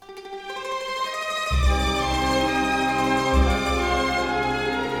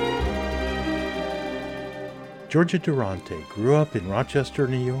Georgia Durante grew up in Rochester,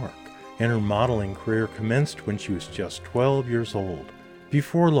 New York, and her modeling career commenced when she was just 12 years old.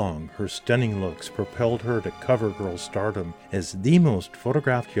 Before long, her stunning looks propelled her to cover-girl stardom as the most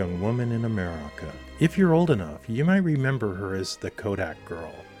photographed young woman in America. If you're old enough, you might remember her as the Kodak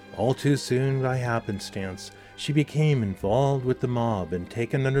Girl. All too soon, by happenstance, she became involved with the mob and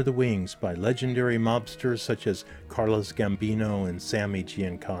taken under the wings by legendary mobsters such as Carlos Gambino and Sammy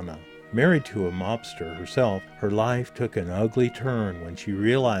Giancana. Married to a mobster herself, her life took an ugly turn when she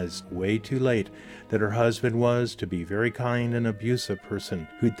realized way too late that her husband was, to be very kind and abusive person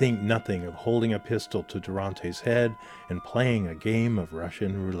who'd think nothing of holding a pistol to Durante's head and playing a game of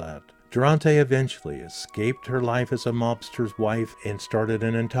Russian roulette. Durante eventually escaped her life as a mobster's wife and started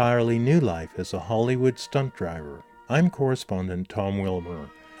an entirely new life as a Hollywood stunt driver. I'm correspondent Tom Wilmer.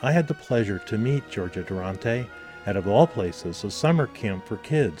 I had the pleasure to meet Georgia Durante at, of all places, a summer camp for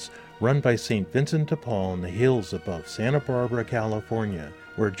kids run by St. Vincent de Paul in the hills above Santa Barbara, California,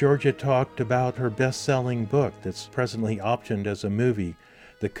 where Georgia talked about her best-selling book that's presently optioned as a movie,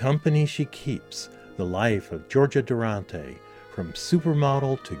 The Company She Keeps, The Life of Georgia Durante, from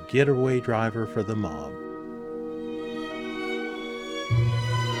supermodel to getaway driver for the mob.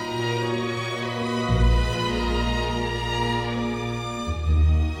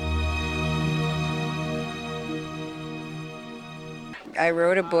 I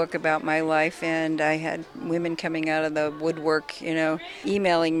wrote a book about my life, and I had women coming out of the woodwork,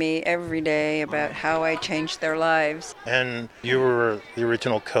 emailing me every day about how I changed their lives. And you were the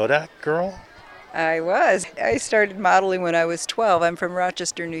original Kodak Girl? I was. I started modeling when I was 12. I'm from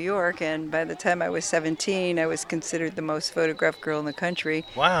Rochester, New York, and by the time I was 17, I was considered the most photographed girl in the country.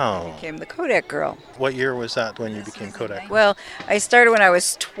 Wow. I became the Kodak Girl. What year was that when you became Kodak? Well, I started when I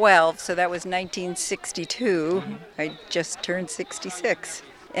was 12, so that was 1962. I just turned 66.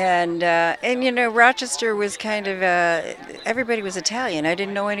 And Rochester was kind of, everybody was Italian. I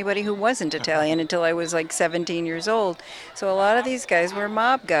didn't know anybody who wasn't Italian until I was like 17 years old. So a lot of these guys were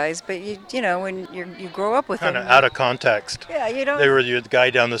mob guys, but when you grow up with them. Kind of out of context. Yeah, you don't. They were the guy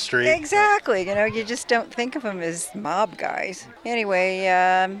down the street. Exactly. You just don't think of them as mob guys. Anyway,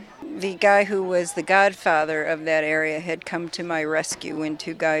 the guy who was the godfather of that area had come to my rescue when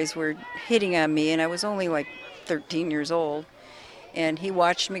two guys were hitting on me, and I was only like 13 years old. And he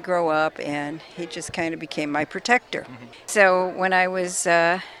watched me grow up, and he just kind of became my protector. Mm-hmm. So when I was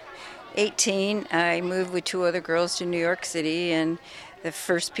 18, I moved with two other girls to New York City, and the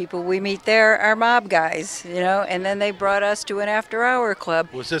first people we meet there are mob guys, and then they brought us to an after-hour club.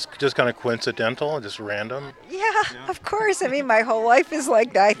 Was this just kind of coincidental, just random? Yeah, of course. I mean, my whole life is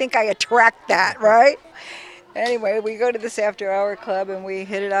like that. I think I attract that, right? Anyway, we go to this after-hour club, and we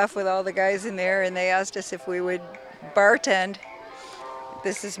hit it off with all the guys in there, and they asked us if we would bartend.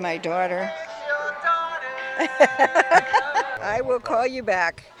 This is my daughter. I will call you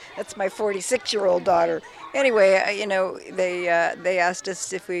back. That's my 46-year-old daughter. Anyway, they asked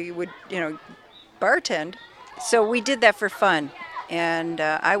us if we would, bartend. So we did that for fun. And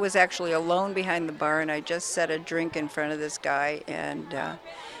I was actually alone behind the bar, and I just set a drink in front of this guy, and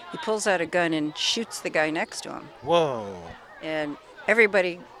he pulls out a gun and shoots the guy next to him. Whoa. And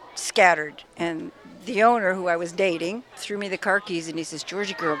everybody scattered, and the owner, who I was dating, threw me the car keys, and he says,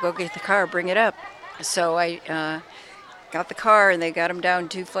 "Georgie girl, go get the car, bring it up." So I got the car, and they got him down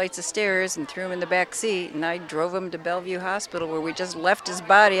 2 flights of stairs and threw him in the back seat, and I drove him to Bellevue Hospital, where we just left his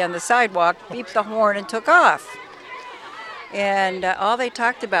body on the sidewalk, beeped the horn, and took off. And all they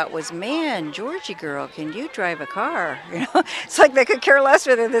talked about was, "Man, Georgie girl, can you drive a car?" It's like they could care less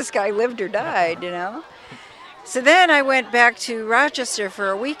whether this guy lived or died, So then I went back to Rochester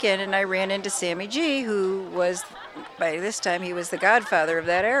for a weekend, and I ran into Sammy G, who was, by this time, he was the godfather of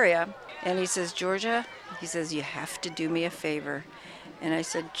that area. And he says, "Georgia," he says, "you have to do me a favor." And I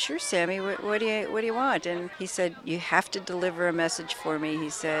said, "Sure, Sammy, what do you want?" And he said, "You have to deliver a message for me." He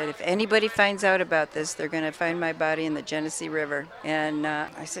said, "If anybody finds out about this, they're going to find my body in the Genesee River." And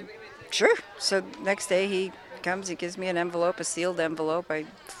I said, "Sure." So next day he comes, he gives me an envelope, a sealed envelope. I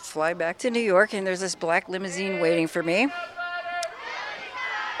fly back to New York, and there's this black limousine waiting for me.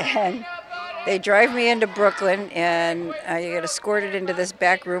 And they drive me into Brooklyn, and I get escorted into this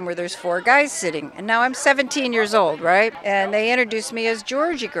back room where there's 4 guys sitting. And now I'm 17 years old, right? And they introduced me as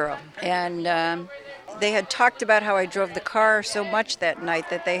Georgie girl. And they had talked about how I drove the car so much that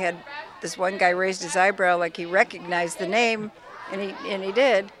night that they had, this one guy raised his eyebrow like he recognized the name, and he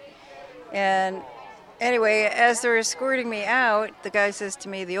did. And anyway, as they're escorting me out, the guy says to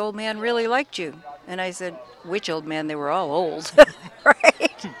me, "The old man really liked you." And I said, "Which old man?" They were all old,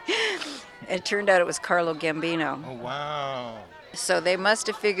 right? It turned out it was Carlo Gambino. Oh, wow. So they must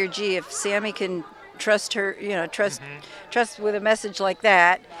have figured, gee, if Sammy can trust her, trust with a message like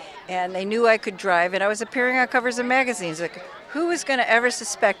that. And they knew I could drive, and I was appearing on covers of magazines. Like, who was going to ever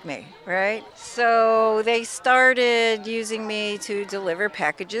suspect me, right? So they started using me to deliver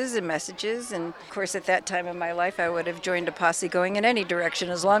packages and messages. And of course, at that time in my life, I would have joined a posse going in any direction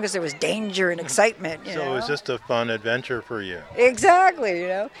as long as there was danger and excitement. So it was just a fun adventure for you.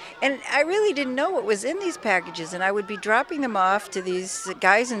 Exactly, And I really didn't know what was in these packages. And I would be dropping them off to these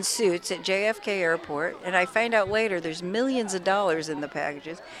guys in suits at JFK Airport. And I find out later there's millions of dollars in the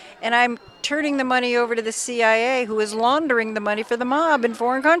packages. And I'm turning the money over to the CIA, who is laundering the money for the mob in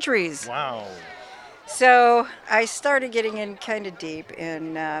foreign countries. Wow. So I started getting in kind of deep,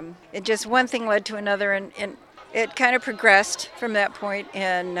 and it just one thing led to another, and it kind of progressed from that point,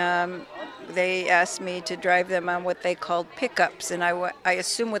 and they asked me to drive them on what they called pickups, and I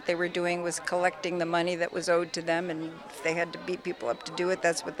assume what they were doing was collecting the money that was owed to them, and if they had to beat people up to do it,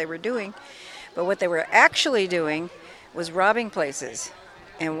 that's what they were doing. But what they were actually doing was robbing places.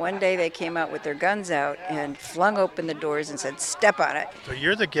 And one day they came out with their guns out and flung open the doors and said, "Step on it." So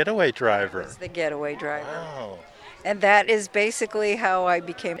you're the getaway driver. I was the getaway driver. Wow. And that is basically how I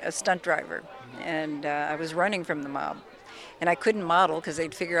became a stunt driver. And I was running from the mob. And I couldn't model because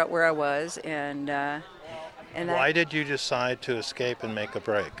they'd figure out where I was. And why did you decide to escape and make a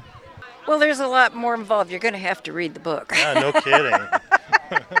break? Well, there's a lot more involved. You're going to have to read the book. Yeah, no kidding.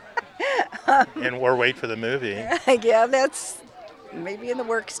 Or wait for the movie. Yeah, that's maybe in the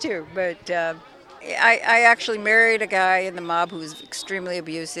works too, but I actually married a guy in the mob who was extremely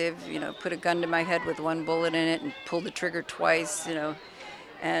abusive, put a gun to my head with one bullet in it and pulled the trigger twice,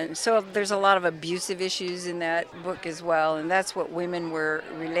 and so there's a lot of abusive issues in that book as well, and that's what women were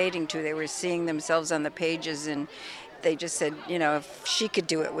relating to. They were seeing themselves on the pages, and they just said, if she could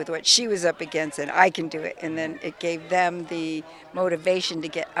do it with what she was up against, then I can do it, and then it gave them the motivation to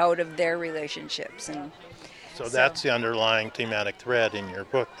get out of their relationships. And So that's the underlying thematic thread in your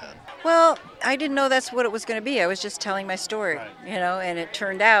book then. Well, I didn't know that's what it was going to be. I was just telling my story, Right. And it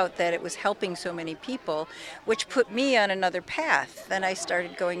turned out that it was helping so many people, which put me on another path. Then I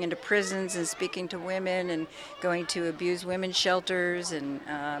started going into prisons and speaking to women and going to abused women's shelters and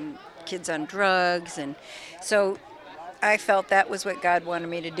kids on drugs. And so I felt that was what God wanted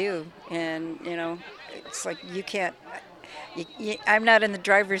me to do. And, it's like you can't... I'm not in the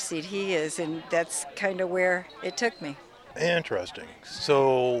driver's seat, he is, and that's kind of where it took me. Interesting.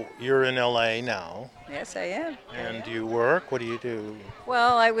 So you're in LA now. Yes, I am. And do you work? What do you do?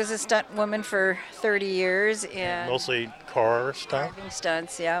 Well, I was a stunt woman for 30 years. And Mostly car stuff? driving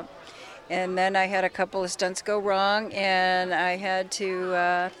stunts, yeah. And then I had a couple of stunts go wrong, and I had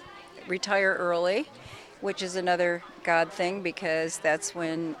to retire early, which is another God thing, because that's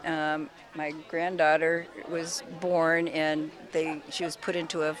when my granddaughter was born, and she was put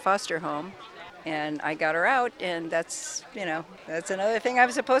into a foster home, and I got her out, and that's another thing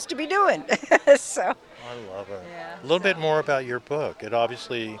I'm supposed to be doing. So I love it. Yeah, A little bit more about your book. It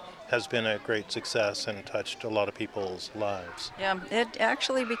obviously has been a great success and touched a lot of people's lives. yeah, it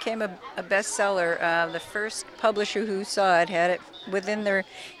actually became a bestseller. The first publisher who saw it had it within their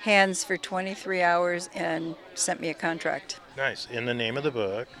hands for 23 hours and sent me a contract. Nice. In the name of the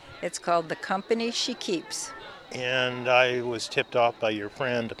book. It's called The Company She Keeps. And I was tipped off by your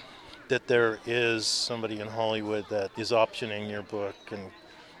friend that there is somebody in Hollywood that is optioning your book and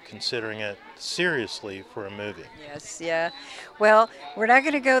considering it seriously for a movie. Yes, yeah. Well, we're not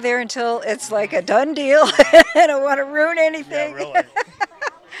going to go there until it's like a done deal. I don't want to ruin anything. Yeah, really.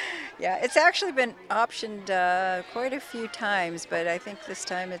 Yeah, it's actually been optioned quite a few times, but I think this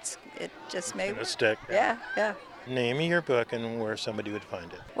time it just may. Gonna stick. Yeah. Name of your book and where somebody would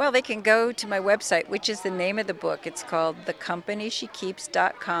find it. Well, they can go to my website, which is the name of the book. It's called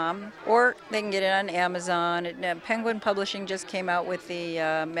thecompanySheKeeps.com, or they can get it on Amazon. Penguin Publishing just came out with the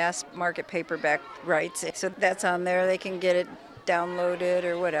mass market paperback rights, so that's on there. They can get it downloaded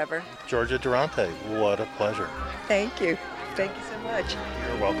or whatever. Georgia Durante, what a pleasure. Thank you. Thank you so much.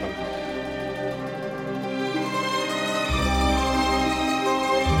 You're welcome.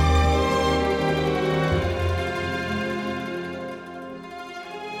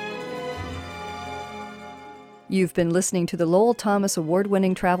 You've been listening to the Lowell Thomas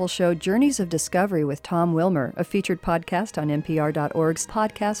award-winning travel show Journeys of Discovery with Tom Wilmer, a featured podcast on NPR.org's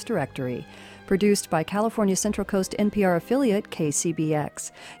podcast directory. Produced by California Central Coast NPR affiliate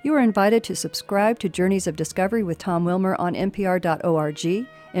KCBX. You are invited to subscribe to Journeys of Discovery with Tom Wilmer on NPR.org,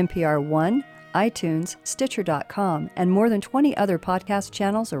 NPR One, iTunes, Stitcher.com, and more than 20 other podcast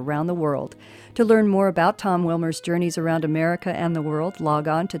channels around the world. To learn more about Tom Wilmer's journeys around America and the world, log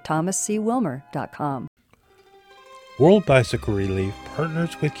on to thomascwilmer.com. World Bicycle Relief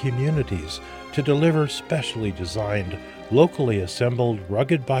partners with communities to deliver specially designed, locally assembled,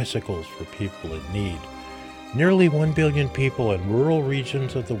 rugged bicycles for people in need. Nearly 1 billion people in rural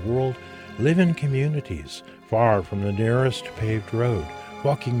regions of the world live in communities far from the nearest paved road,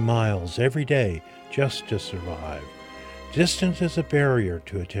 walking miles every day just to survive. Distance is a barrier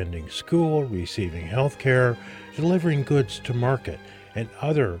to attending school, receiving health care, delivering goods to market, and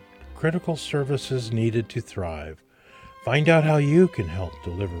other critical services needed to thrive. Find out how you can help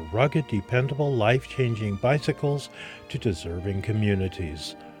deliver rugged, dependable, life-changing bicycles to deserving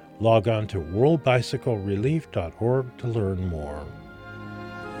communities. Log on to worldbicyclerelief.org to learn more.